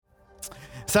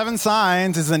Seven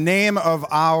Signs is the name of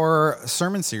our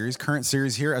sermon series, current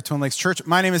series here at Twin Lakes Church.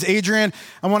 My name is Adrian.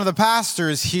 I'm one of the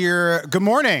pastors here. Good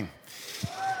morning.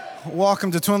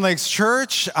 Welcome to Twin Lakes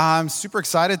Church. I'm super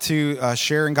excited to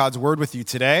share in God's Word with you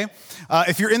today.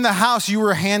 If you're in the house, you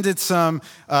were handed some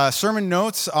sermon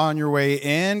notes on your way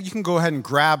in. You can go ahead and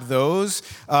grab those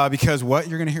because what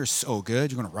you're going to hear is so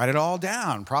good. You're going to write it all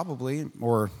down, probably,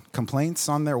 or complaints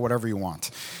on there, whatever you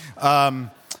want.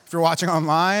 If you're watching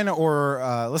online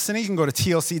or listening, you can go to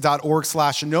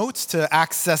tlc.org/notes to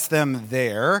access them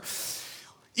there.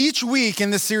 Each week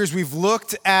in this series, we've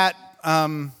looked at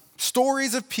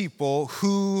stories of people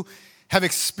who have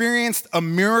experienced a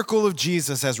miracle of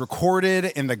Jesus as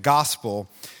recorded in the Gospel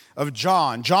of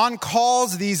John. John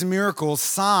calls these miracles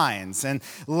signs, and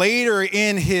later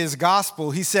in his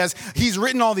Gospel, he says he's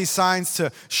written all these signs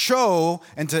to show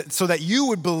and so that you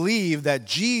would believe that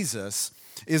Jesus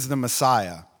is the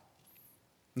Messiah.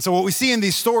 And so what we see in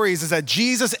these stories is that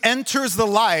Jesus enters the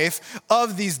life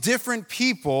of these different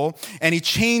people and he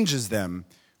changes them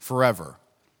forever.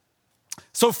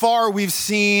 So far, we've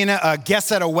seen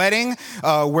guests at a wedding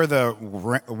where the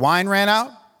wine ran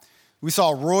out. We saw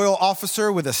a royal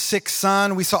officer with a sick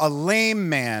son. We saw a lame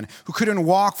man who couldn't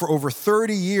walk for over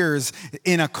 30 years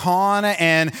in a con.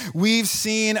 And we've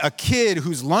seen a kid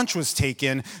whose lunch was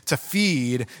taken to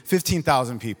feed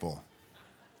 15,000 people.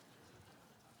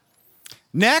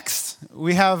 Next,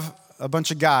 we have a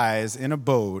bunch of guys in a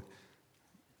boat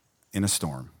in a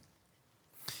storm.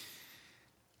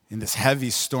 In this heavy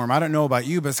storm. I don't know about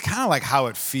you, but it's kind of like how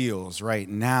it feels right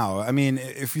now. I mean,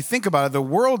 if you think about it, the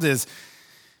world is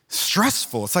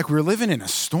stressful. It's like we're living in a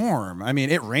storm. I mean,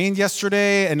 it rained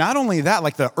yesterday, and not only that,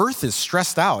 like the earth is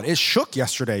stressed out. It shook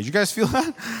yesterday. Did you guys feel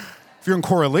that? If you're in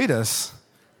Corralitos,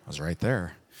 I was right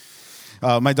there.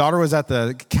 My daughter was at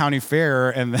the county fair,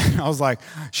 and then I was like,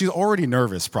 she's already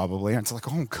nervous probably. And it's like,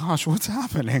 oh gosh, what's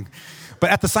happening?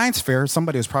 But at the science fair,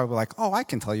 somebody was probably like, oh, I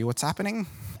can tell you what's happening.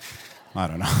 I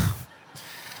don't know.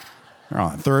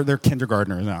 They're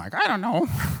kindergartners, and they're like, I don't know,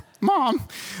 Mom.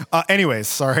 Anyways,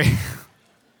 sorry.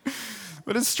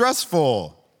 But it's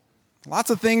stressful.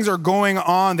 Lots of things are going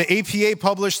on. The APA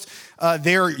published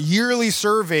their yearly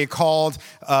survey called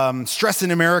Stress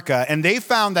in America, and they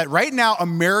found that right now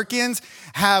Americans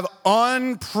have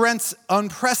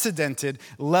unprecedented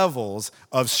levels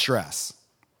of stress.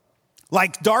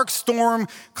 Like dark storm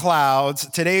clouds,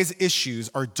 today's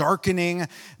issues are darkening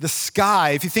the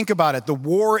sky. If you think about it, the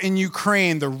war in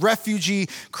Ukraine, the refugee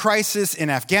crisis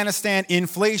in Afghanistan,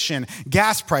 inflation,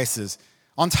 gas prices,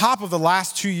 on top of the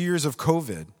last 2 years of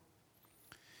COVID.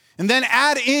 And then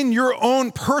add in your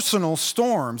own personal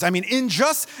storms. I mean, in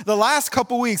just the last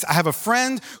couple weeks, I have a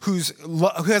friend who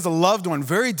has a loved one,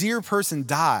 very dear person,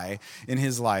 die in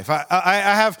his life. I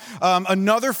have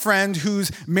another friend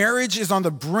whose marriage is on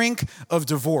the brink of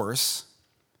divorce.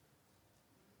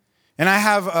 And I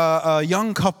have a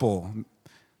young couple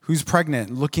who's pregnant,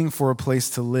 looking for a place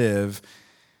to live,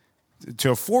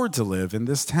 to afford to live in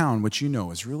this town, which you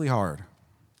know is really hard.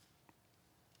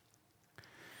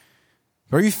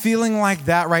 Are you feeling like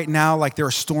that right now, like there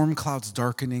are storm clouds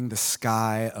darkening the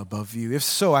sky above you? If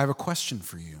so, I have a question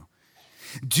for you.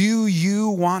 Do you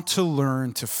want to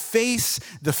learn to face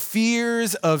the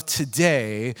fears of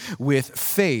today with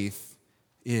faith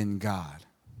in God?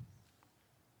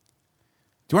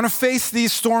 Do you want to face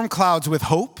these storm clouds with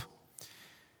hope?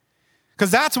 Because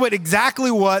that's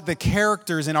exactly what the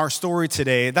characters in our story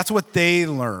today, that's what they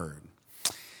learned.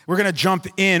 We're going to jump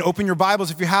in. Open your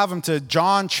Bibles, if you have them, to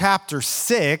John chapter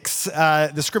 6.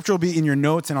 The scripture will be in your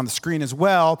notes and on the screen as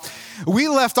well. We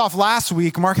left off last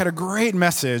week. Mark had a great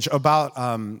message about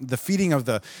the feeding of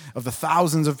the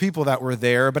thousands of people that were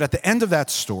there. But at the end of that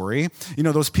story,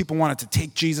 those people wanted to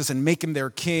take Jesus and make him their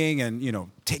king and,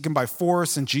 take him by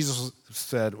force. And Jesus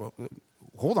said, well,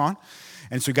 hold on.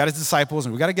 And so he got his disciples,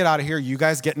 and we got to get out of here. You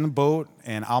guys get in the boat,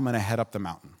 and I'm going to head up the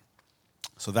mountain.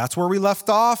 So that's where we left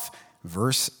off.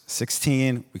 Verse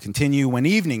 16, we continue. When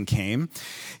evening came,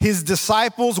 his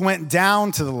disciples went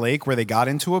down to the lake where they got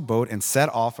into a boat and set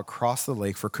off across the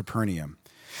lake for Capernaum.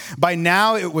 By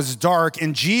now it was dark,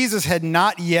 and Jesus had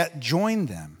not yet joined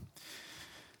them.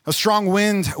 A strong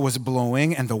wind was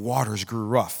blowing, and the waters grew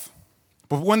rough.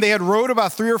 But when they had rowed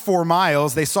about 3 or 4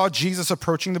 miles, they saw Jesus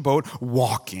approaching the boat,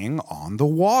 walking on the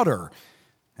water,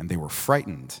 and they were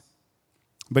frightened.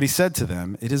 But he said to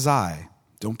them, "It is I,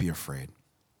 don't be afraid."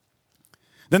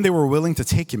 Then they were willing to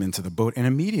take him into the boat, and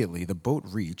immediately the boat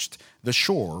reached the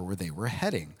shore where they were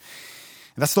heading.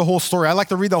 And that's the whole story. I like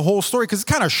to read the whole story because it's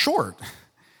kind of short.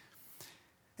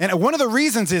 And one of the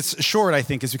reasons it's short, I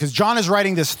think, is because John is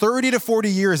writing this 30 to 40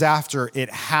 years after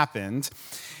it happened.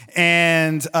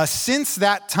 And since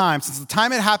that time, since the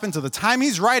time it happened to the time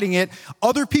he's writing it,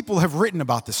 other people have written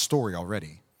about this story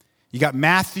already. You got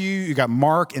Matthew, you got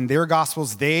Mark in their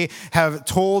Gospels. They have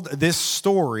told this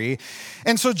story.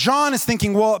 And so John is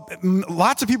thinking, well,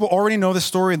 lots of people already know this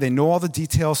story and they know all the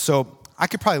details, so I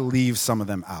could probably leave some of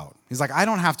them out. He's like, I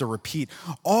don't have to repeat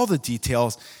all the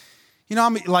details. You know, I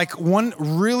mean, like one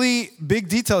really big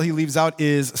detail he leaves out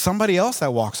is somebody else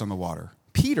that walks on the water,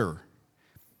 Peter.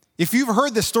 If you've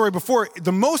heard this story before,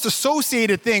 the most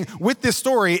associated thing with this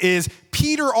story is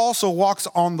Peter also walks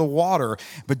on the water,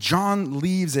 but John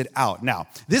leaves it out. Now,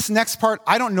 this next part,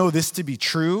 I don't know this to be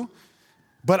true,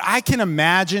 but I can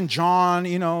imagine John,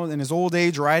 you know, in his old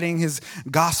age writing his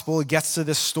gospel, he gets to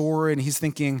this story and he's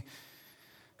thinking,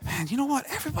 man, you know what?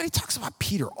 Everybody talks about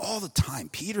Peter all the time.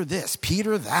 Peter this,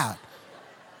 Peter that.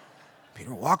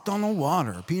 Peter walked on the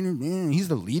water. Peter, he's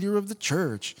the leader of the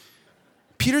church.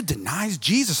 Peter denies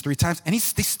Jesus 3 times, and they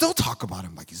still talk about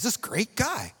him like he's this great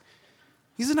guy.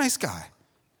 He's a nice guy,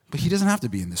 but he doesn't have to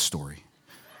be in this story.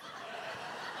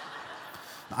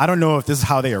 I don't know if this is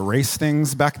how they erase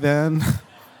things back then.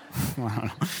 I don't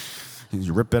know.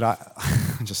 You rip it out,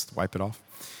 just wipe it off.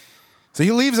 So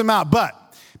he leaves him out, but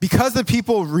because the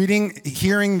people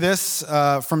hearing this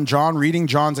from John, reading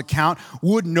John's account,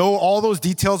 would know all those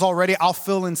details already, I'll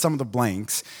fill in some of the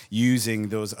blanks using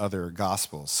those other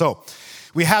Gospels. So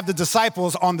we have the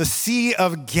disciples on the Sea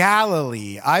of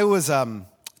Galilee. I was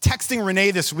texting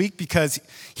Renee this week because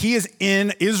he is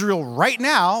in Israel right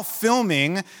now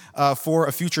filming for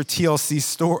a future TLC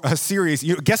series.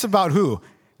 You guess about who?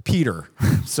 Peter.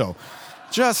 So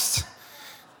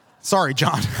sorry,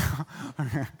 John.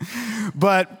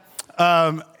 But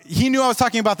he knew I was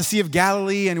talking about the Sea of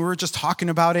Galilee, and we were just talking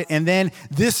about it. And then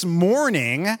this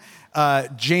morning,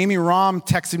 Jamie Rom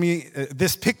texted me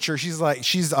this picture. She's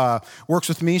works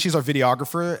with me. She's our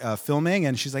videographer filming,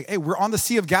 and she's like, "Hey, we're on the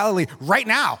Sea of Galilee right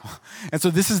now." And so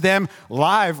this is them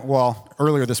live,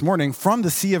 earlier this morning from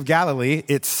the Sea of Galilee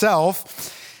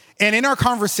itself. And in our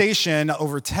conversation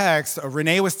over text,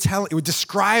 Renee would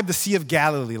describe the Sea of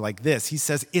Galilee like this. He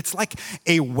says, it's like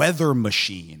a weather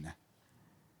machine.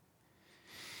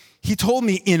 He told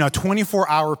me in a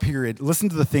 24-hour period, listen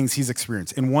to the things he's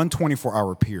experienced. In one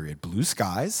 24-hour period, blue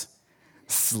skies,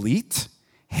 sleet,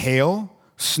 hail,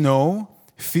 snow,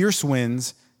 fierce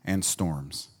winds, and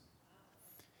storms.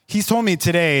 He's told me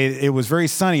today it was very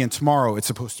sunny and tomorrow it's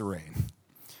supposed to rain.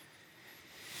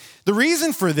 The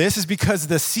reason for this is because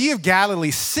the Sea of Galilee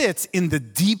sits in the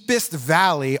deepest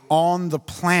valley on the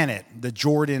planet, the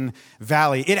Jordan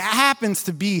Valley. It happens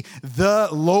to be the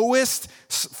lowest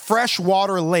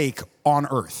freshwater lake on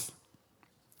earth.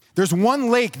 There's one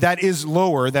lake that is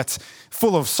lower, that's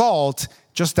full of salt,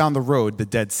 just down the road, the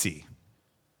Dead Sea.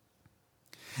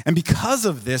 And because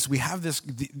of this,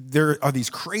 there are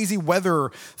these crazy weather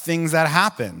things that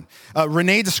happen.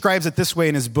 Renee describes it this way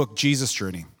in his book, Jesus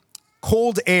Journey.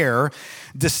 Cold air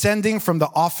descending from the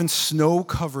often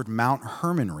snow-covered Mount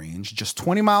Hermon range, just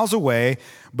 20 miles away,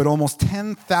 but almost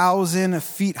 10,000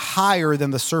 feet higher than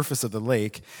the surface of the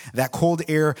lake. That cold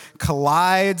air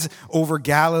collides over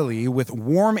Galilee with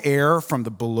warm air from the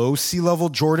below sea level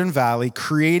Jordan Valley,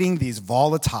 creating these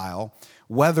volatile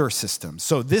weather systems.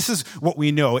 So this is what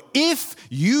we know. If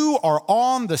you are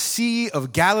on the Sea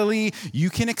of Galilee, you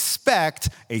can expect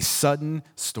a sudden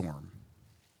storm.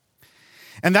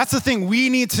 And that's the thing we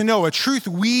need to know, a truth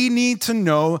we need to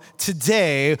know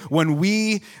today when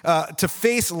to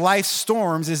face life's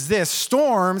storms is this: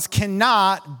 storms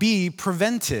cannot be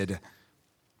prevented.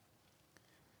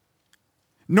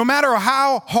 No matter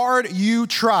how hard you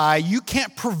try, you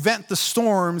can't prevent the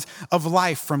storms of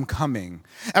life from coming.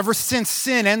 Ever since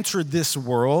sin entered this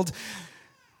world,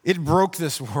 it broke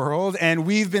this world, and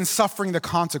we've been suffering the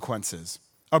consequences.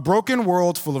 A broken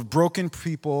world full of broken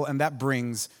people, and that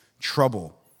brings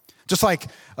trouble. Just like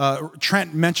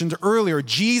Trent mentioned earlier,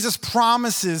 Jesus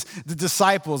promises the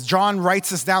disciples. John writes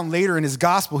this down later in his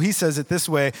gospel. He says it this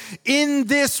way: in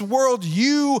this world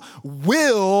you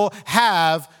will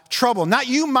have trouble. Not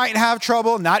you might have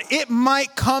trouble, not it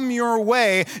might come your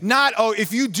way, not,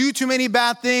 if you do too many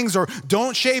bad things or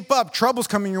don't shape up, trouble's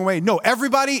coming your way. No,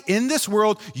 everybody in this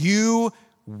world, you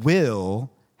will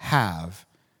have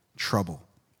trouble.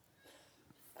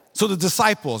 So the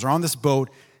disciples are on this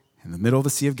boat in the middle of the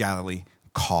Sea of Galilee,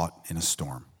 caught in a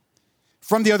storm.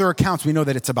 From the other accounts, we know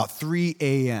that it's about 3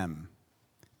 a.m.,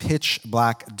 pitch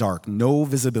black dark, no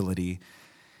visibility.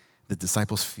 The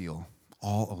disciples feel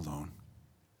all alone.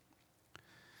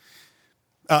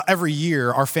 every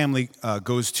year, our family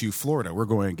goes to Florida. We're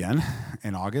going again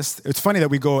in August. It's funny that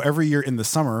we go every year in the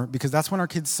summer because that's when our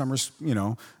kids' summers,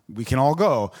 we can all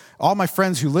go. All my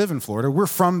friends who live in Florida, we're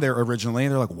from there originally.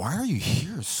 And they're like, why are you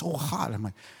here? It's so hot. I'm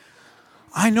like,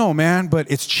 I know, man, but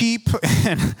it's cheap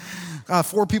and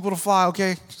 4 people to fly.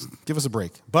 Okay, just give us a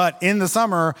break. But in the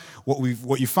summer,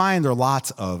 what you find are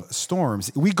lots of storms.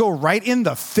 We go right in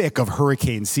the thick of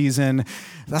hurricane season.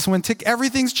 That's when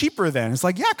everything's cheaper then. It's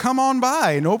like, yeah, come on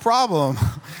by, no problem.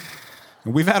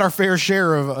 We've had our fair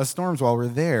share of storms while we're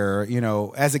there.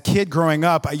 As a kid growing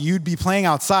up, you'd be playing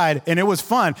outside, and it was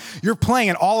fun. You're playing,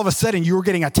 and all of a sudden, you were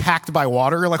getting attacked by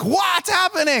water. You're like, what's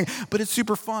happening? But it's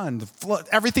super fun.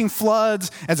 Everything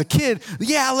floods. As a kid,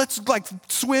 yeah, let's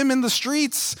swim in the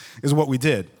streets is what we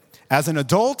did. As an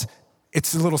adult,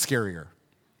 it's a little scarier.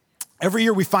 Every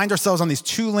year, we find ourselves on these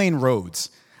 2-lane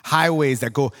roads, highways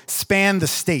that span the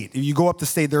state. You go up the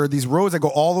state, there are these roads that go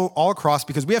all across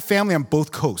because we have family on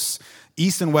both coasts,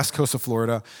 east and west coast of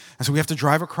Florida. And so we have to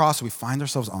drive across. So we find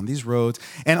ourselves on these roads.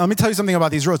 And let me tell you something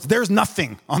about these roads. There's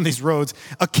nothing on these roads.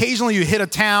 Occasionally you hit a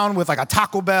town with a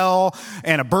Taco Bell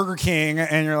and a Burger King,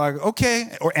 and you're like, okay,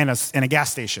 and a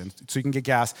gas station so you can get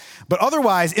gas. But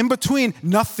otherwise, in between,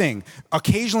 nothing.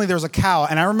 Occasionally there's a cow.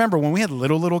 And I remember when we had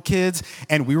little kids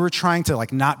and we were trying to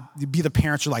not be the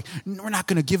parents who are like, we're not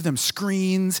going to give them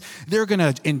screens. They're going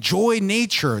to enjoy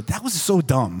nature. That was so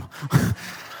dumb.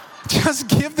 Just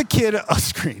give the kid a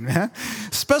screen, man.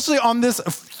 Especially on this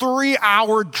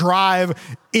 3-hour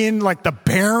drive in the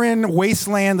barren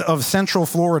wasteland of Central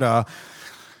Florida.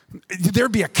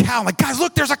 There'd be a cow. Like, guys,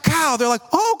 look, there's a cow. They're like,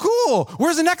 oh, cool.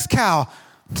 Where's the next cow?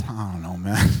 I don't know,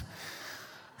 man.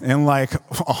 In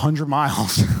 100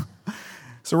 miles.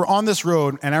 So we're on this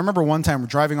road, and I remember one time we're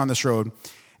driving on this road,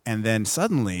 and then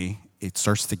suddenly it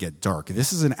starts to get dark.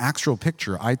 This is an actual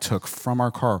picture I took from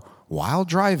our car while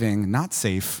driving, not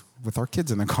safe, with our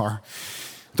kids in the car.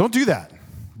 Don't do that.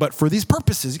 But for these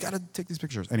purposes, you got to take these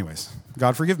pictures. Anyways,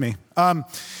 God forgive me.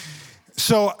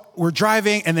 So we're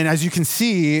driving, and then as you can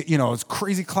see, it's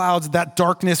crazy clouds, that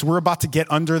darkness. We're about to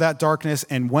get under that darkness.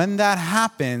 And when that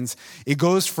happens, it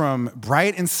goes from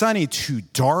bright and sunny to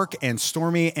dark and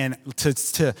stormy. And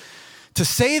to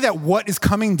say that what is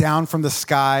coming down from the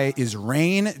sky is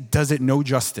rain does it no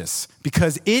justice,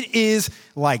 because it is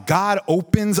like God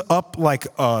opens up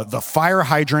the fire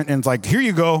hydrant and it's like, here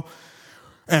you go,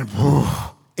 and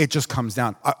it just comes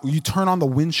down. You turn on the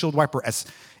windshield wiper, as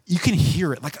you can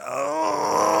hear it,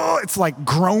 it's like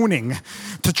groaning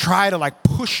to try to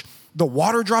push. The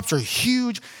water drops are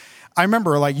huge. I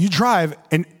remember you drive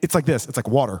and it's like this. It's like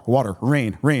water,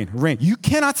 rain, rain, rain. You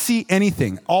cannot see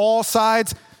anything. All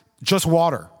sides, just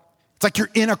water. It's like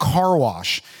you're in a car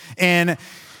wash. And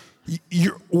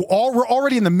we're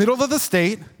already in the middle of the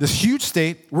state, this huge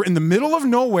state. We're in the middle of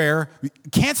nowhere. We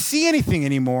can't see anything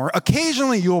anymore.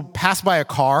 Occasionally you'll pass by a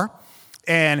car,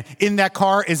 and in that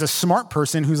car is a smart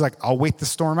person who's like, I'll wait the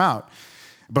storm out.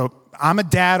 But I'm a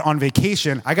dad on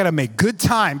vacation. I got to make good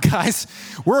time, guys.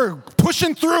 We're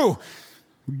pushing through.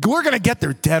 We're going to get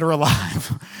there dead or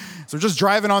alive. So we're just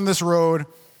driving on this road.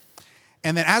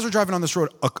 And then as we're driving on this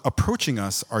road, approaching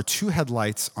us are 2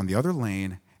 headlights on the other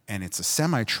lane, and it's a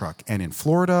semi-truck. And in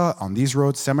Florida, on these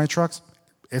roads, semi-trucks,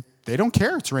 they don't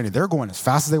care. It's raining. They're going as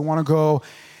fast as they want to go.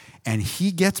 And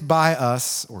he gets by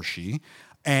us, or she,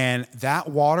 and the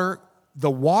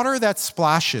water that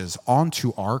splashes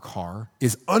onto our car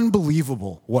is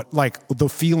unbelievable, the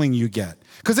feeling you get.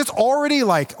 Because it's already a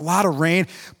lot of rain,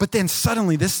 but then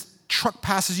suddenly this truck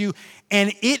passes you,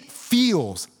 and it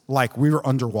feels like we were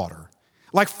underwater.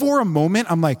 For a moment,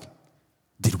 I'm like,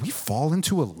 did we fall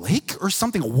into a lake or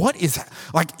something? What is that?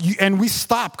 And we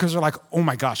stop because they're like, oh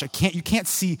my gosh, you can't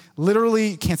see, literally,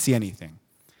 you can't see anything.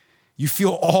 You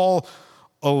feel all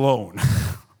alone.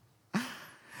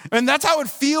 And that's how it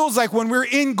feels like when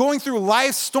we're going through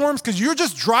life storms, because you're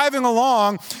just driving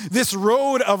along this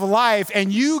road of life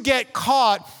and you get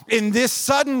caught in this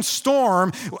sudden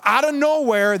storm out of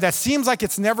nowhere that seems like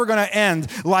it's never going to end,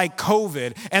 like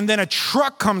COVID. And then a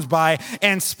truck comes by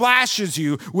and splashes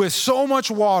you with so much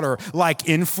water, like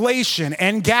inflation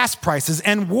and gas prices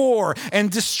and war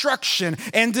and destruction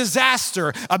and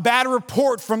disaster, a bad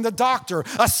report from the doctor,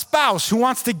 a spouse who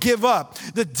wants to give up,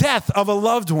 the death of a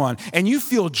loved one. And you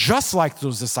feel just like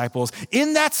those disciples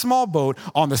in that small boat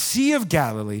on the Sea of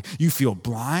Galilee. You feel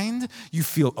blind, you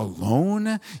feel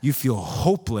alone, you feel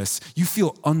hopeless, you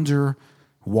feel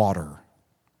underwater.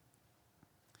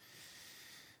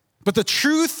 But the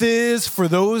truth is, for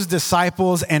those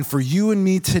disciples and for you and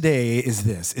me today, is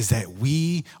that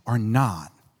we are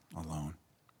not alone.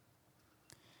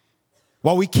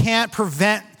 While we can't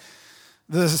prevent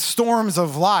the storms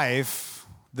of life,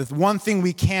 the one thing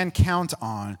we can count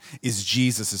on is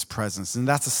Jesus' presence. And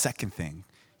that's the second thing.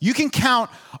 You can count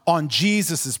on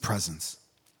Jesus' presence.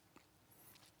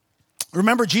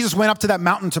 Remember, Jesus went up to that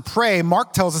mountain to pray.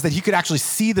 Mark tells us that he could actually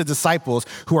see the disciples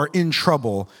who are in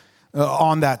trouble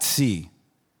on that sea.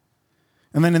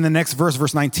 And then in the next verse,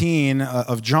 verse 19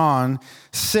 of John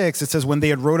 6, it says, when they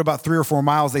had rowed about 3 or 4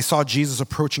 miles, they saw Jesus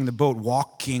approaching the boat,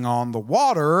 walking on the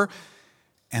water,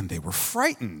 and they were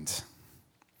frightened.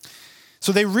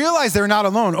 So they realize they're not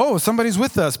alone. Oh, somebody's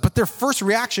with us. But their first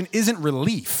reaction isn't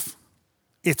relief.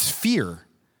 It's fear.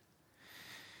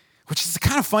 Which is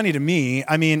kind of funny to me.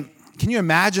 I mean, can you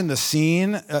imagine the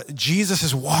scene? Jesus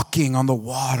is walking on the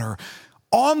water.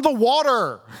 On the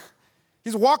water.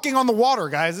 He's walking on the water,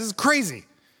 guys. This is crazy.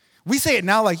 We say it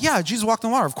now like, yeah, Jesus walked on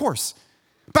the water, of course.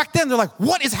 Back then, they're like,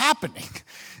 what is happening?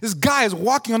 This guy is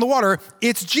walking on the water.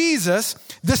 It's Jesus,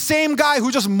 the same guy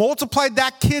who just multiplied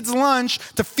that kid's lunch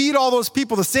to feed all those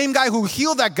people, the same guy who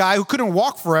healed that guy who couldn't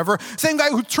walk forever, same guy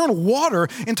who turned water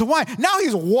into wine. Now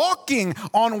he's walking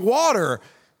on water.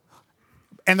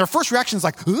 And their first reaction is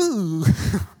like, ooh.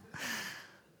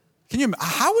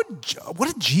 What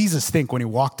did Jesus think when he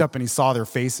walked up and he saw their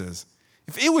faces?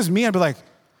 If it was me, I'd be like,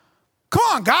 come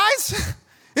on, guys.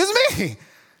 It's me.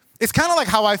 It's kind of like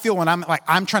how I feel when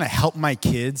I'm trying to help my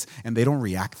kids and they don't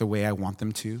react the way I want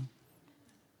them to.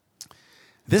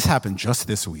 This happened just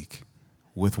this week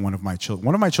with one of my children.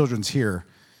 One of my children's here.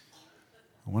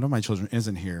 One of my children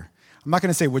isn't here. I'm not going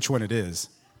to say which one it is.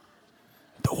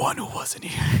 The one who wasn't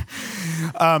here.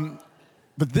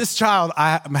 But this child,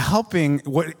 I'm helping.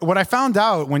 What I found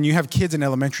out when you have kids in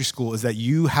elementary school is that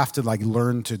you have to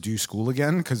learn to do school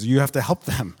again because you have to help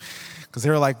them. Because they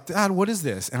were like, Dad, what is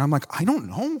this? And I'm like, I don't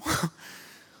know.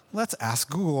 Let's ask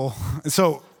Google.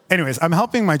 So anyways, I'm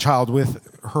helping my child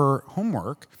with her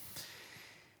homework.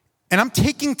 And I'm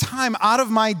taking time out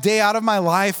of my day, out of my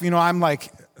life. I'm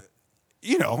like,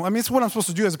 it's what I'm supposed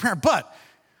to do as a parent. But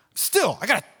still, I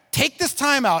got to take this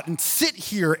time out and sit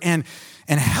here and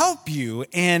help you.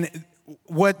 And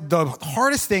what the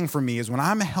hardest thing for me is when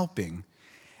I'm helping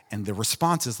and the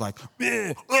response is like,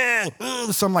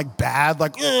 some bad, I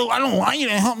don't want you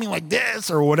to help me like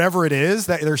this, or whatever it is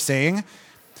that they're saying.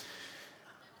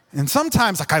 And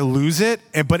sometimes I lose it,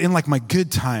 but in my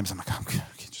good times, I'm like, okay,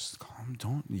 just calm,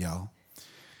 don't yell.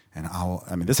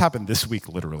 And this happened this week,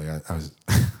 literally. I was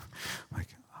like,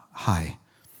 hi.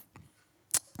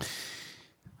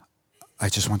 I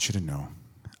just want you to know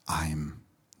I'm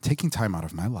taking time out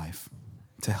of my life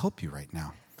to help you right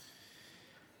now.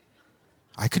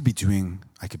 I could be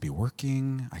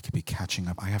working, I could be catching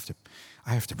up. I have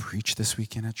to preach this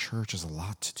weekend at church. There's a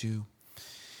lot to do.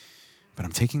 But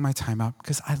I'm taking my time out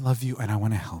because I love you and I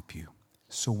want to help you.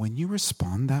 So when you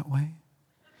respond that way,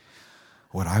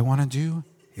 what I want to do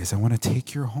is I want to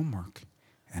take your homework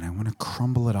and I want to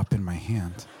crumble it up in my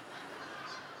hand.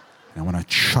 And I want to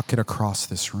chuck it across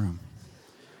this room.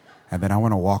 And then I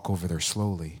want to walk over there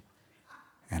slowly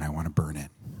and I want to burn it.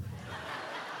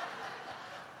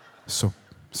 So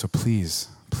please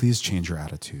change your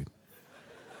attitude.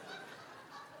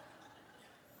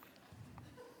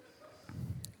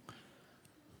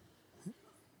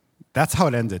 That's how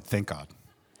it ended, thank God.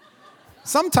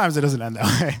 Sometimes it doesn't end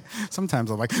that way.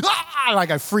 Sometimes I'm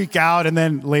like I freak out, and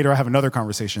then later I have another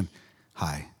conversation.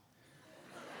 Hi.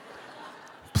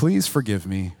 Please forgive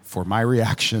me for my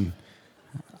reaction.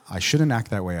 I shouldn't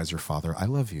act that way as your father. I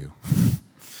love you.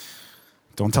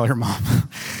 Don't tell your mom.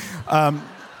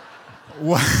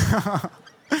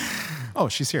 Oh,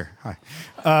 she's here. Hi.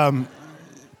 But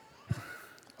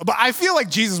I feel like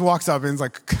Jesus walks up and is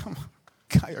like, come on,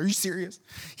 guy, are you serious?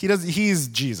 He's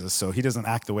Jesus, so he doesn't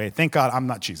act the way. Thank God I'm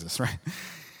not Jesus, right?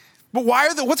 But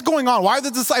what's going on? Why are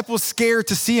the disciples scared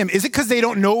to see him? Is it because they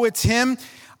don't know it's him?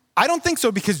 I don't think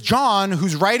so, because John,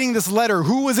 who's writing this letter,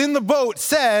 who was in the boat,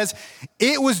 says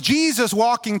it was Jesus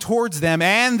walking towards them,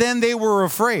 and then they were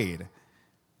afraid.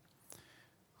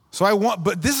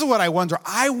 But this is what I wonder.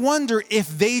 I wonder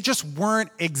if they just weren't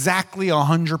exactly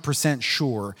 100%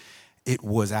 sure it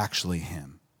was actually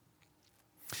him.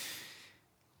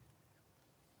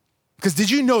 Because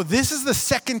did you know this is the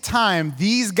second time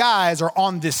these guys are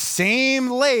on this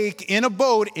same lake in a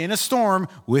boat in a storm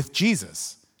with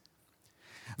Jesus?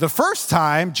 The first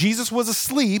time, Jesus was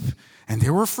asleep and they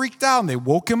were freaked out and they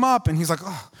woke him up and he's like,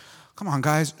 oh, come on,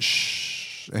 guys,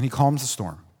 shh. And he calms the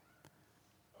storm.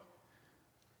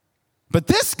 But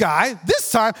this guy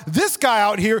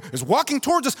out here is walking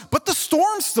towards us, but the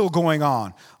storm's still going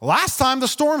on. Last time the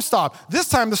storm stopped. This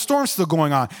time the storm's still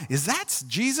going on. Is that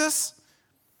Jesus?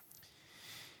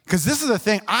 Because this is the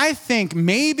thing, I think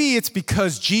maybe it's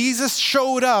because Jesus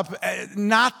showed up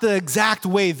not the exact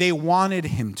way they wanted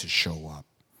him to show up.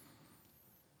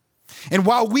 And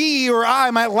while we or I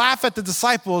might laugh at the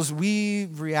disciples, we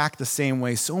react the same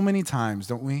way so many times,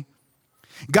 don't we?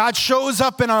 God shows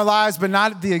up in our lives, but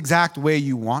not the exact way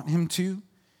you want him to.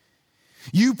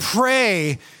 You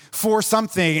pray for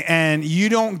something and you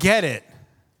don't get it.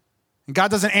 And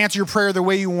God doesn't answer your prayer the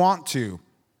way you want to.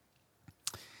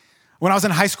 When I was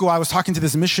in high school, I was talking to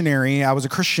this missionary. I was a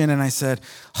Christian, and I said,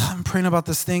 I'm praying about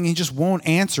this thing. He just won't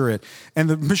answer it. And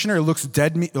the missionary looks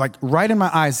dead me, like right in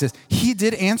my eyes, says, he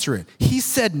did answer it. He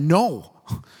said no.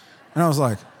 And I was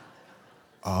like,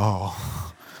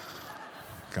 oh,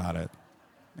 got it.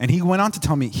 And he went on to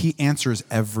tell me he answers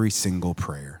every single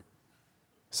prayer.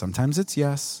 Sometimes it's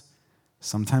yes.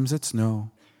 Sometimes it's no.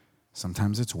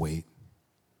 Sometimes it's wait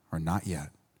or not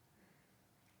yet.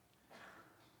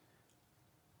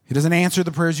 He doesn't answer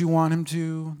the prayers you want him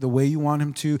to, the way you want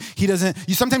him to.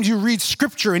 Sometimes you read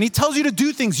scripture and he tells you to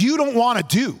do things you don't want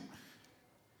to do.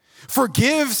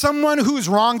 Forgive someone who's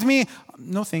wronged me.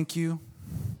 No, thank you.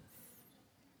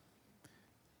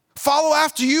 Follow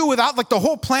after you without like the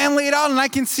whole plan laid out and I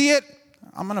can see it.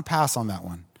 I'm going to pass on that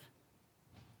one.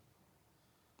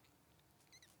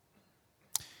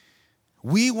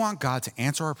 We want God to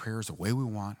answer our prayers the way we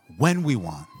want, when we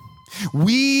want.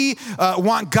 We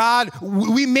want God,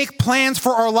 we make plans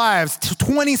for our lives,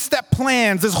 20-step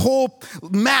plans, this whole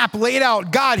map laid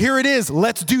out. God, here it is.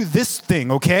 Let's do this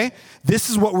thing, okay? This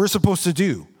is what we're supposed to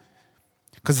do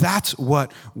because that's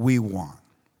what we want.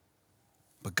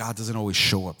 But God doesn't always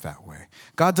show up that way.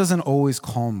 God doesn't always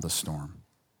calm the storm.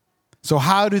 So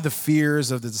how do the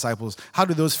fears of the disciples, how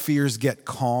do those fears get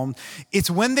calmed?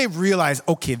 It's when they realize,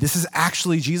 okay, this is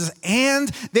actually Jesus, and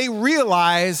they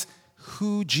realize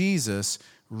who Jesus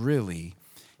really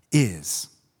is.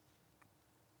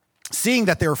 Seeing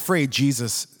that they're afraid,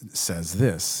 Jesus says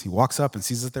this. He walks up and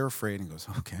sees that they're afraid and goes,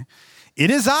 okay,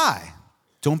 it is I.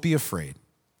 Don't be afraid.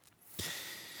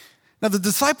 Now, the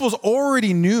disciples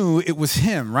already knew it was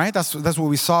him, right? That's what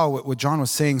we saw, what John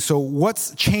was saying. So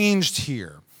what's changed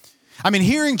here? I mean,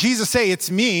 hearing Jesus say, it's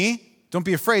me, don't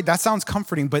be afraid, that sounds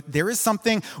comforting, but there is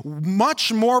something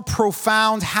much more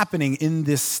profound happening in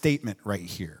this statement right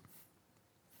here.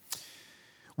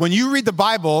 When you read the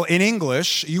Bible in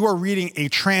English, you are reading a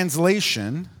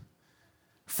translation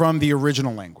from the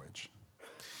original language.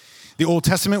 The Old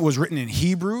Testament was written in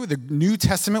Hebrew. The New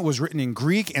Testament was written in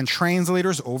Greek, and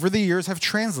translators over the years have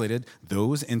translated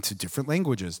those into different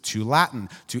languages, to Latin,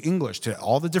 to English, to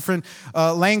all the different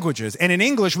languages. And in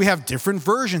English, we have different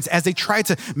versions as they try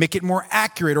to make it more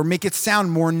accurate or make it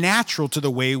sound more natural to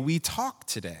the way we talk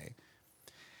today.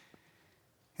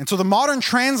 And so the modern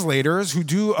translators who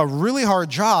do a really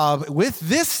hard job with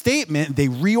this statement, they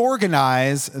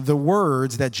reorganize the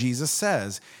words that Jesus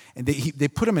says. And they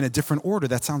put them in a different order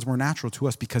that sounds more natural to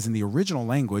us because in the original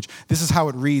language, this is how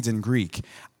it reads in Greek.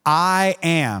 I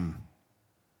am.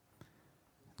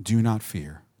 Do not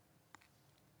fear.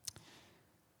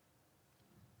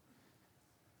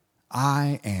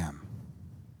 I am.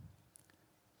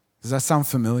 Does that sound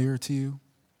familiar to you?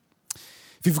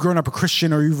 If you've grown up a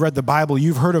Christian or you've read the Bible,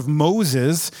 you've heard of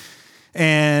Moses.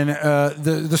 And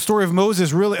the story of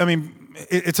Moses really,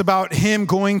 it's about him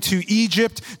going to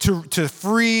Egypt to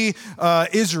free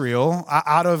Israel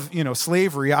out of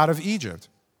slavery, out of Egypt.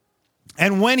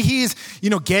 And when he's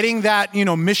getting that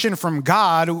mission from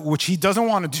God, which he doesn't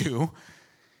want to do,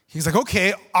 he's like,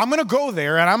 okay, I'm going to go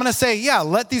there and I'm going to say, yeah,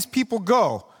 let these people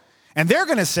go. And they're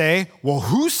going to say, well,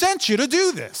 who sent you to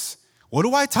do this? What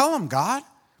do I tell them, God?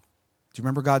 Do you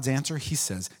remember God's answer? He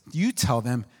says, you tell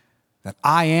them that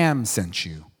I am sent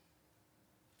you.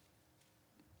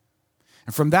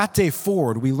 And from that day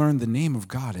forward, we learn the name of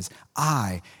God is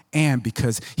I am,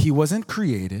 because he wasn't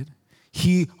created.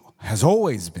 He has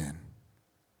always been.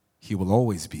 He will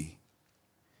always be.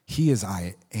 He is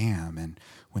I am. And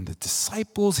when the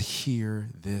disciples hear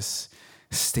this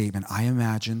statement, I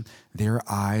imagine their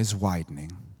eyes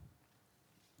widening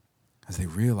as they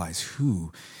realize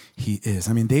who he is.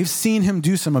 They've seen him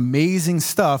do some amazing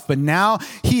stuff, but now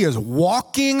he is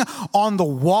walking on the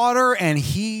water and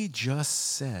he just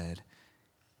said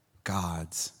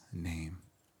God's name.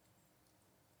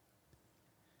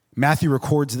 Matthew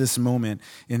records this moment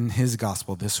in his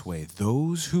gospel this way.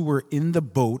 Those who were in the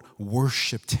boat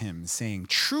worshiped him, saying,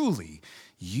 truly,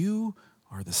 you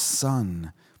are the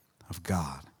Son of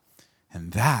God.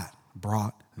 And that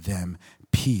brought them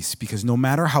peace, because no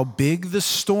matter how big the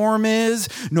storm is,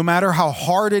 no matter how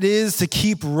hard it is to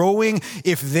keep rowing,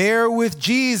 if they're with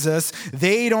Jesus,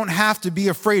 they don't have to be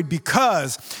afraid,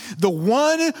 because the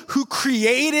one who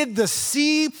created the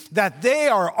sea that they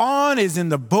are on is in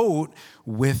the boat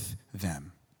with them.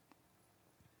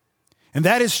 And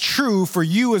that is true for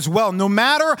you as well. No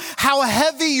matter how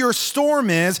heavy your storm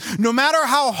is, no matter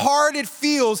how hard it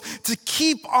feels to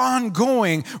keep on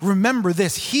going, remember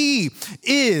this: He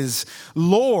is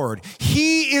Lord.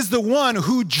 He is the one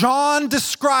who John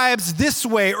describes this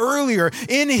way earlier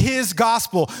in his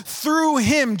gospel. Through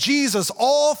him, Jesus,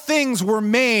 all things were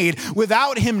made.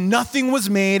 Without him, nothing was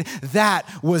made that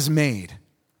was made.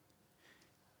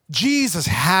 Jesus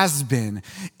has been,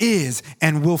 is,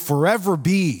 and will forever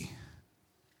be.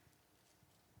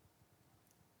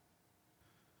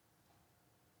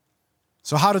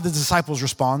 So how did the disciples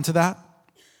respond to that?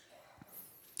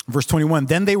 Verse 21,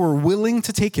 then they were willing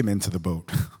to take him into the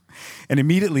boat. And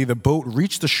immediately the boat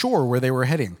reached the shore where they were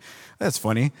heading. That's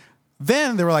funny.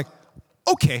 Then they were like,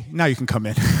 okay, now you can come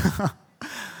in.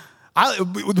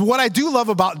 What I do love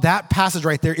about that passage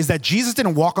right there is that Jesus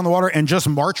didn't walk on the water and just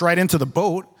march right into the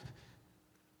boat.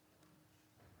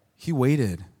 He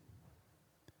waited.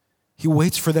 He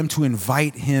waits for them to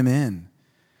invite him in.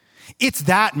 It's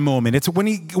that moment. It's when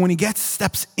he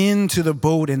steps into the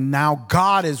boat and now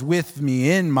God is with me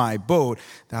in my boat.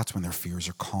 That's when their fears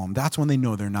are calm. That's when they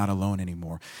know they're not alone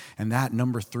anymore. And that,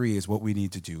 number 3, is what we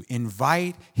need to do.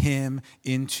 Invite him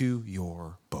into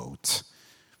your boat.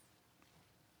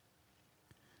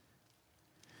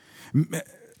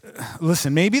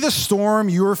 Listen, maybe the storm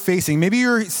you're facing, maybe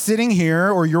you're sitting here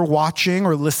or you're watching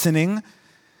or listening,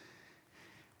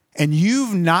 and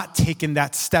you've not taken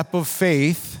that step of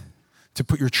faith to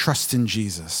put your trust in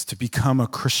Jesus, to become a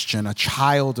Christian, a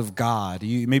child of God.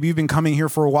 Maybe you've been coming here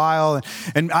for a while,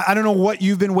 and I don't know what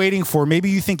you've been waiting for. Maybe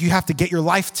you think you have to get your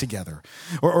life together.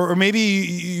 Or maybe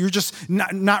you're just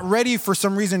not ready for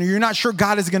some reason, or you're not sure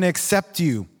God is going to accept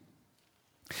you.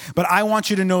 But I want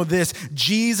you to know this: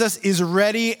 Jesus is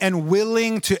ready and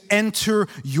willing to enter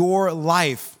your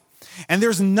life. And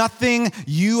there's nothing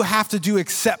you have to do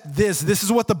except this. This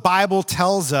is what the Bible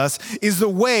tells us is the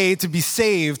way to be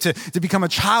saved, to become a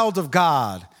child of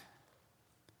God.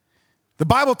 The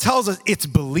Bible tells us it's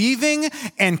believing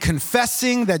and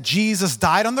confessing that Jesus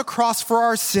died on the cross for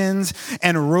our sins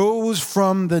and rose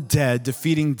from the dead,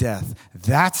 defeating death.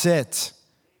 That's it.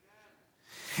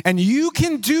 And you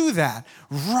can do that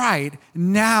right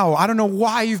now. I don't know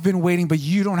why you've been waiting, but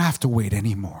you don't have to wait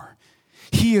anymore.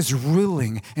 He is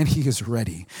willing and he is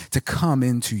ready to come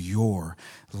into your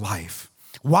life.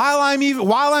 While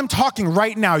I'm talking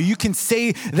right now, you can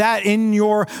say that in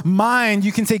your mind.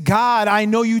 You can say, God, I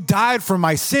know you died for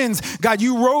my sins. God,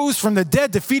 you rose from the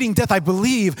dead, defeating death. I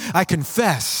believe, I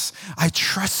confess, I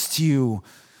trust you.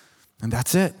 And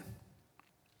that's it.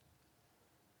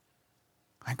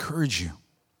 I encourage you,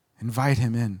 invite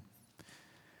him in.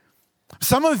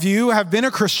 Some of you have been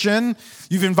a Christian.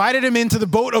 You've invited him into the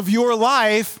boat of your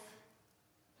life.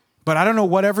 But I don't know,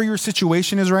 whatever your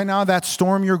situation is right now, that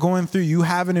storm you're going through, you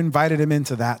haven't invited him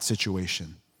into that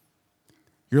situation.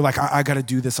 You're like, I got to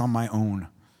do this on my own.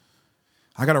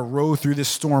 I got to row through this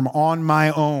storm on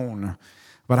my own.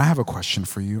 But I have a question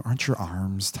for you. Aren't your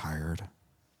arms tired?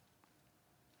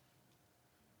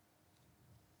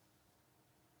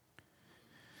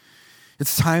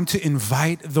 It's time to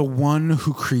invite the one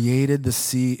who created the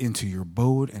sea into your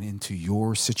boat and into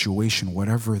your situation,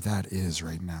 whatever that is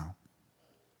right now.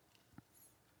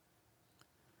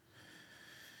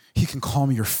 He can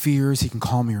calm your fears. He can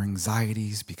calm your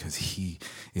anxieties because he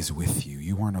is with you.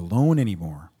 You aren't alone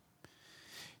anymore.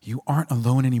 You aren't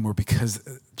alone anymore because,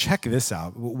 check this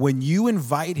out. When you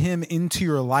invite him into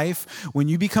your life, when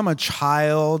you become a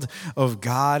child of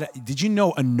God, did you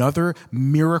know another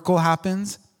miracle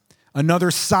happens?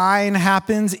 Another sign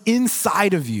happens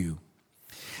inside of you.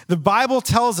 The Bible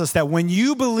tells us that when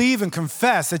you believe and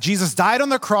confess that Jesus died on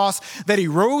the cross, that he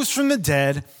rose from the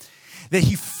dead, that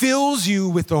he fills you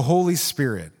with the Holy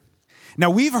Spirit.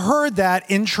 Now, we've heard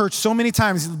that in church so many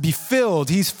times, be filled.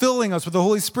 He's filling us with the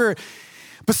Holy Spirit.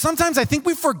 But sometimes I think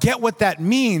we forget what that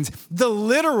means. The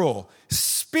literal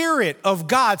Spirit of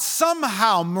God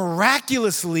somehow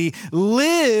miraculously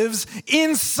lives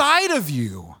inside of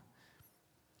you.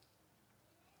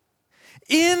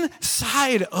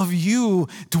 Inside of you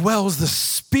dwells the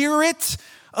Spirit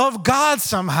of God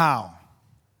somehow.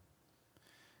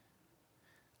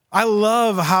 I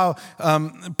love how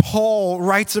Paul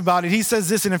writes about it. He says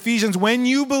this in Ephesians, when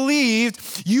you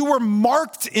believed, you were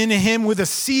marked in him with a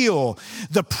seal,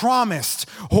 the promised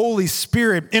Holy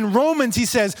Spirit. In Romans, he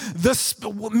says, the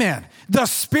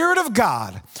Spirit of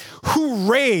God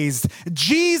who raised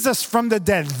Jesus from the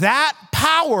dead, that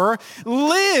power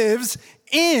lives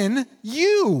in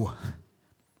you.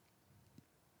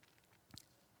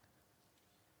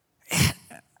 And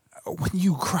when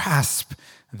you grasp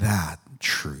that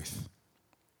truth,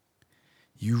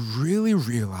 you really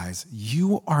realize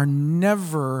you are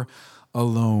never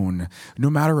alone. No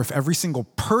matter if every single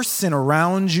person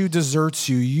around you deserts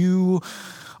you, you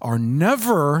are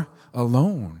never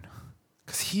alone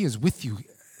because he is with you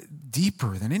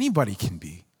deeper than anybody can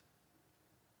be.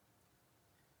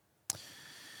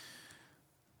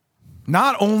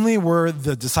 Not only were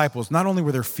the disciples, not only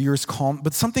were their fears calmed,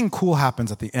 but something cool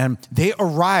happens at the end. They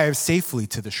arrive safely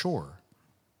to the shore.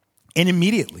 And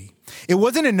immediately, it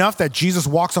wasn't enough that Jesus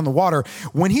walks on the water.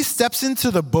 When he steps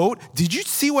into the boat, did you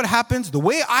see what happens? The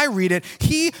way I read it,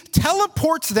 he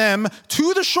teleports them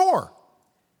to the shore.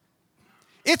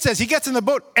 It says he gets in the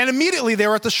boat and immediately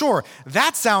they're at the shore.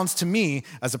 That sounds to me,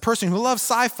 as a person who loves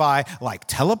sci-fi, like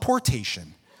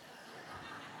teleportation.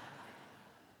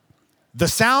 The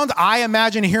sound I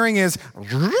imagine hearing is,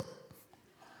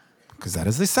 because that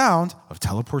is the sound of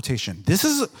teleportation. This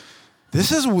is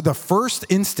the first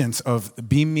instance of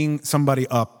beaming somebody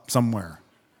up somewhere.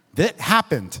 That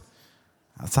happened.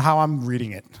 That's how I'm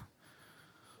reading it.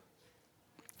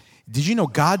 Did you know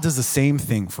God does the same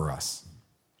thing for us?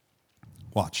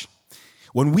 Watch.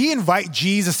 When we invite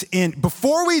Jesus in,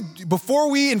 before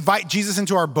we invite Jesus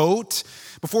into our boat,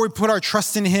 before we put our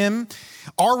trust in him,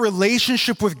 our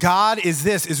relationship with God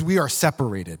is we are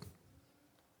separated.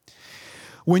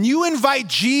 When you invite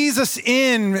Jesus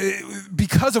in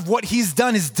because of what he's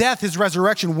done, his death, his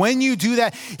resurrection, when you do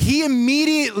that, he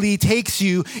immediately takes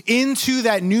you into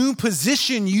that new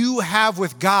position you have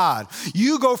with God.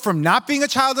 You go from not being a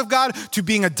child of God to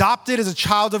being adopted as a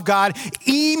child of God.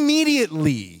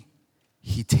 Immediately,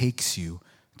 he takes you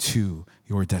to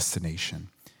your destination,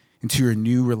 into your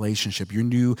new relationship, your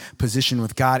new position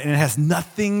with God. And it has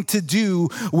nothing to do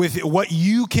with what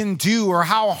you can do or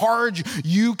how hard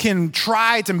you can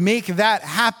try to make that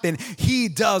happen. He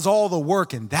does all the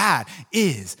work, and that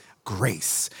is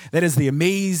grace. That is the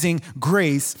amazing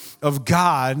grace of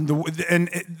God, and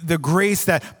the grace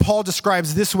that Paul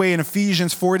describes this way in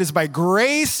Ephesians 4. It is by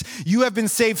grace you have been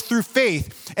saved through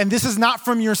faith, and this is not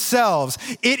from yourselves.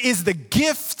 It is the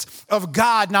gift of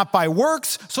God, not by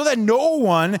works, so that no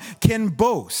one can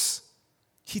boast.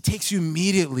 He takes you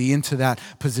immediately into that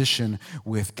position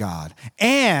with God.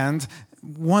 And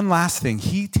one last thing,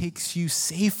 he takes you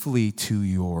safely to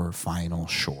your final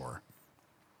shore.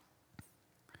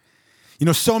 You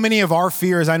know, so many of our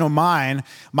fears, I know mine,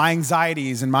 my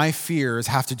anxieties and my fears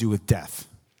have to do with death.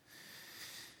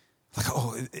 Like,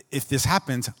 oh, if this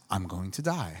happens, I'm going to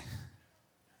die.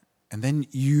 And then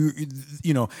you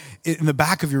know, in the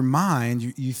back of your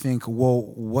mind, you think, well,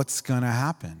 what's going to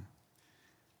happen?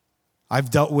 I've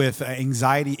dealt with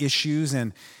anxiety issues,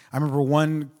 and I remember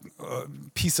one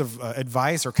piece of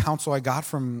advice or counsel I got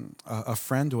from a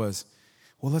friend was,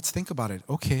 well, let's think about it.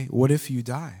 Okay, what if you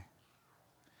die?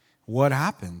 What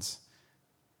happens?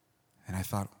 And I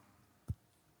thought,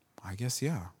 I guess,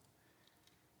 yeah.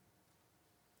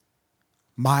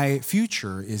 My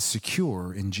future is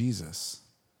secure in Jesus.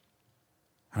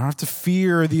 I don't have to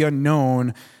fear the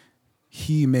unknown.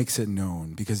 He makes it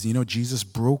known because, you know, Jesus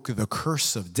broke the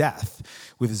curse of death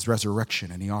with his resurrection,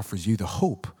 and he offers you the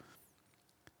hope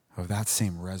of that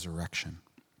same resurrection.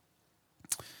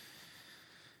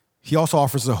 He also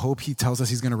offers the hope. He tells us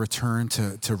he's going to return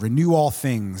to renew all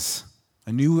things,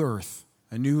 a new earth,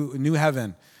 a new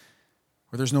heaven,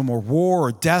 where there's no more war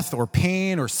or death or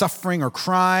pain or suffering or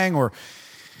crying or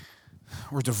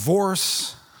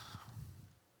divorce.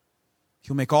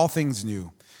 He'll make all things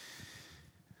new.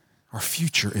 Our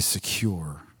future is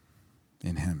secure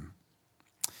in him.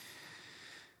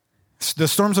 The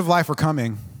storms of life are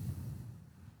coming,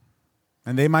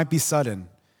 and they might be sudden.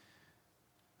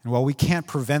 And while we can't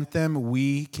prevent them,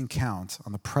 we can count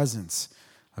on the presence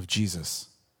of Jesus.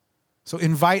 So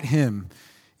invite him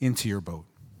into your boat.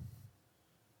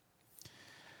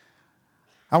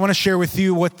 I want to share with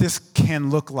you what this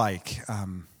can look like.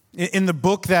 In the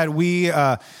book that we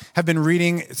have been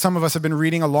reading, some of us have been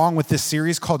reading along with this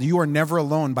series called You Are Never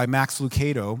Alone by Max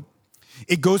Lucado.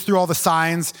 It goes through all the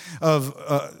signs of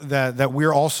that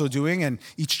we're also doing, and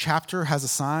each chapter has a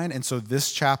sign. And so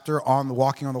this chapter on the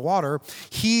Walking on the Water,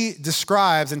 he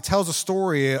describes and tells a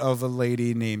story of a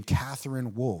lady named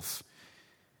Catherine Wolfe,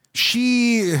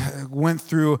 She went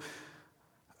through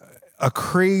a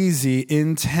crazy,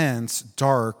 intense,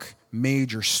 dark,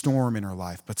 major storm in her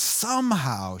life, but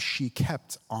somehow she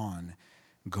kept on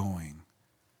going.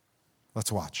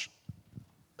 Let's watch.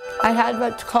 I had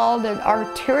what's called an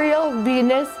arterial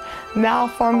venous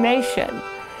malformation,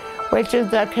 which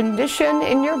is a condition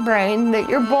in your brain that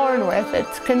you're born with.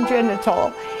 It's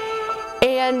congenital.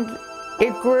 And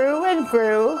it grew and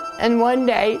grew, and one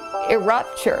day it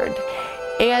ruptured.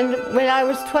 And when I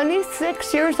was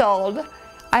 26 years old,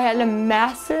 I had a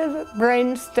massive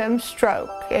brainstem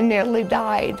stroke and nearly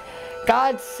died.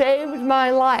 God saved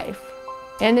my life,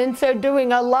 and in so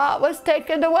doing, a lot was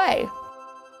taken away.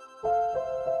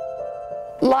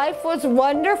 Life was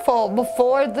wonderful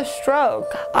before the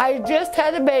stroke. I just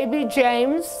had a baby,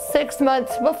 James, 6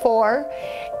 months before,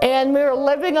 and we were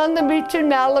living on the beach in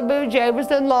Malibu. Jay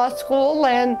was in law school,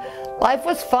 and life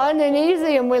was fun and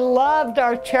easy, and we loved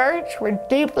our church. We're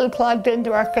deeply plugged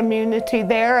into our community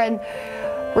there, and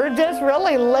we're just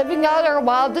really living out our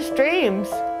wildest dreams.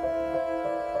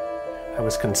 I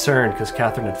was concerned because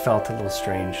Catherine had felt a little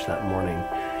strange that morning.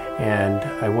 And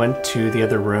I went to the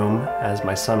other room as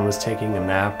my son was taking a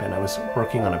nap, and I was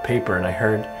working on a paper, and I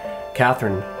heard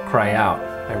Catherine cry out.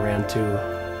 I ran to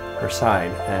her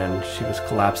side, and she was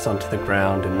collapsed onto the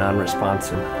ground and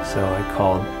non-responsive. So I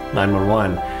called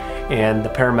 911, and the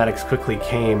paramedics quickly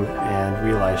came and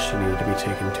realized she needed to be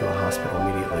taken to a hospital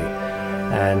immediately.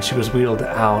 And she was wheeled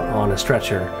out on a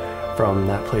stretcher from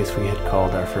that place we had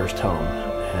called our first home,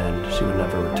 and she would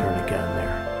never return again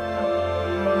there.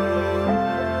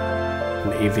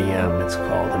 An AVM, it's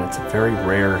called, and it's a very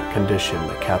rare condition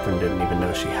that Catherine didn't even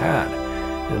know she had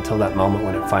until that moment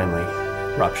when it finally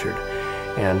ruptured.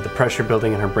 And the pressure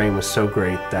building in her brain was so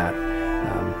great that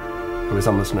there was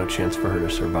almost no chance for her to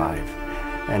survive.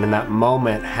 And in that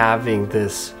moment, having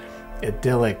this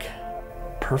idyllic,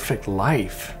 perfect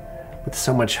life with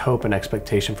so much hope and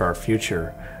expectation for our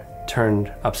future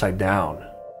turned upside down.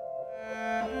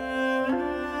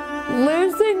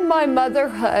 Losing my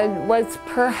motherhood was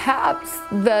perhaps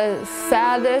the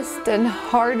saddest and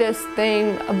hardest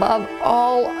thing above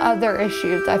all other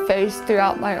issues I faced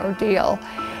throughout my ordeal.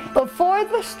 Before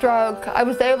the stroke, I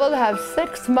was able to have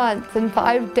 6 months and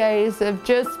 5 days of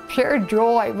just pure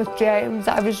joy with James.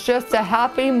 I was just a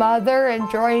happy mother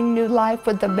enjoying new life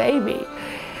with the baby.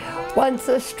 Once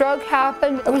the stroke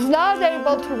happened, I was not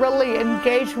able to really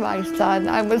engage my son.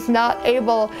 I was not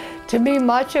able to be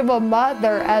much of a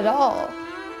mother at all.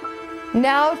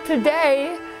 Now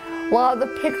today, while the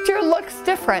picture looks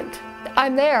different,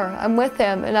 I'm there, I'm with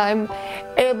him, and I'm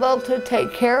able to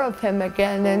take care of him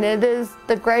again. And it is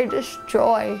the greatest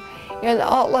joy in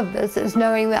all of this, is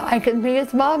knowing that I can be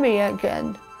his mommy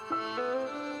again.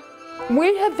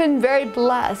 We have been very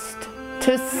blessed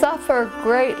to suffer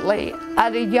greatly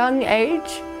at a young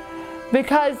age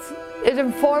because it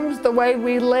informs the way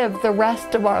we live the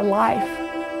rest of our life.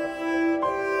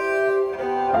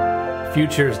 The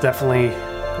future is definitely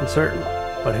uncertain,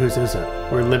 but whose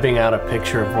isn't? We're living out a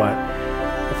picture of what,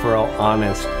 if we're all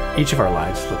honest, each of our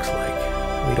lives looks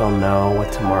like. We don't know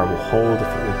what tomorrow will hold, if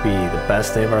it will be the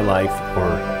best day of our life or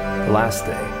the last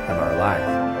day of our life.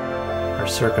 Our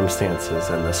circumstances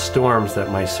and the storms that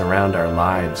might surround our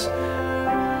lives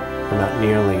are not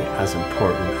nearly as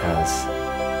important as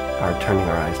our turning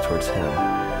our eyes towards Him.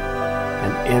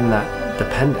 And in that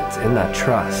dependence, in that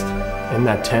trust, in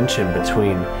that tension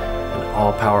between an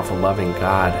all-powerful, loving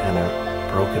God and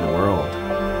a broken world,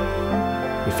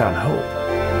 we found hope.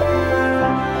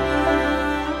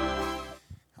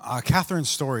 Catherine's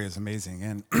story is amazing.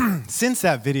 And since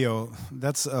that video,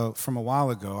 that's from a while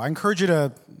ago, I encourage you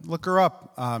to look her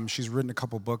up. She's written a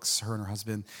couple books, her and her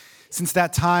husband. Since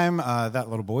that time, that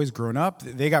little boy's grown up.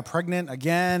 They got pregnant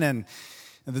again, and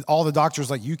all the doctors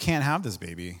like, you can't have this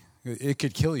baby. It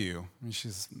could kill you.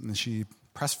 And she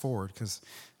pressed forward because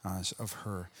of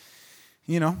her.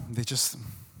 You know,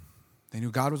 they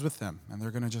knew God was with them, and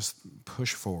they're going to just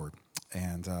push forward.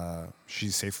 And she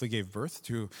safely gave birth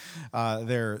to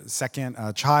their second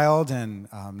child, and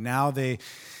now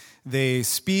they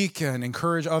speak and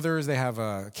encourage others. They have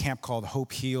a camp called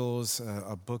Hope Heals,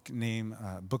 a book name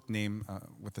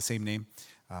with the same name,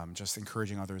 just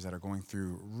encouraging others that are going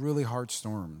through really hard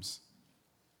storms.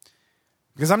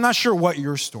 Because I'm not sure what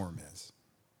your storm is.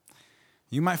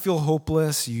 You might feel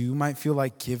hopeless. You might feel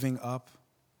like giving up.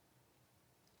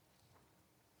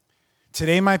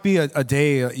 Today might be a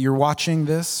day you're watching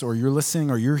this, or you're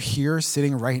listening, or you're here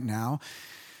sitting right now,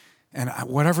 and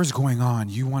whatever's going on,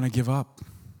 you want to give up.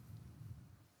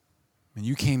 And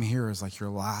you came here as like your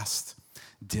last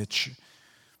ditch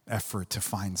effort to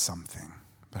find something.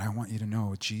 But I want you to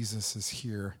know Jesus is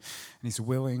here, and he's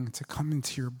willing to come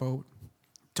into your boat.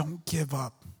 Don't give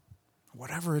up.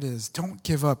 Whatever it is, don't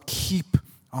give up. Keep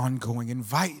on going.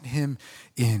 Invite him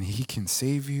in. He can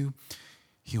save you.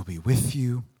 He'll be with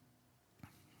you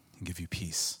and give you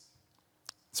peace.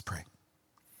 Let's pray.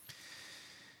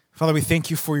 Father, we thank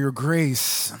you for your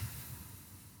grace.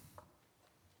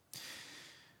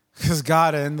 Because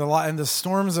God, in the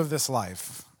storms of this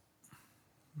life,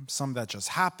 some that just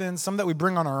happen, some that we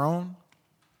bring on our own,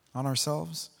 on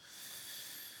ourselves,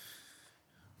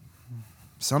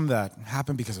 some that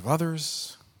happen because of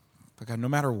others, but God, no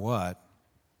matter what,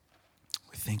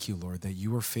 we thank you, Lord, that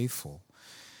you are faithful.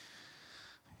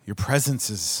 Your presence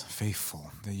is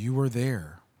faithful, that you are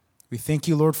there. We thank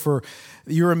you, Lord, for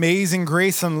your amazing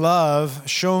grace and love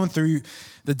shown through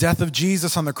the death of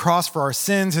Jesus on the cross for our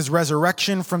sins, his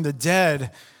resurrection from the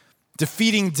dead,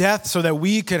 defeating death so that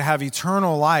we could have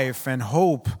eternal life and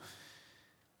hope.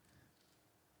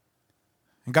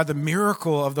 And God, the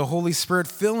miracle of the Holy Spirit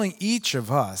filling each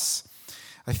of us,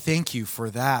 I thank you for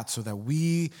that so that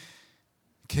we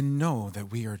can know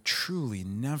that we are truly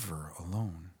never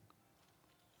alone.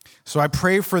 So I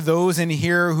pray for those in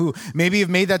here who maybe have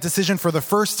made that decision for the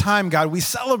first time, God. We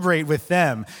celebrate with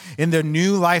them in the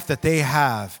new life that they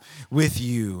have with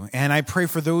you. And I pray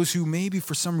for those who maybe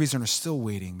for some reason are still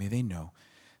waiting. May they know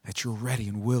that you're ready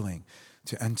and willing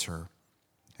to enter.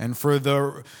 And for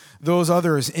those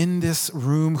others in this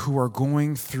room who are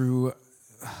going through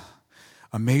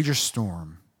a major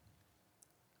storm,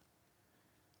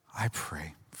 I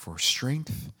pray for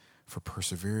strength, for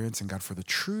perseverance, and God, for the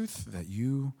truth that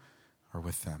you are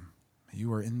with them.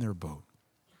 You are in their boat.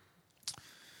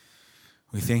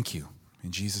 We thank you.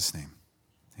 In Jesus' name,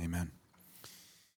 amen.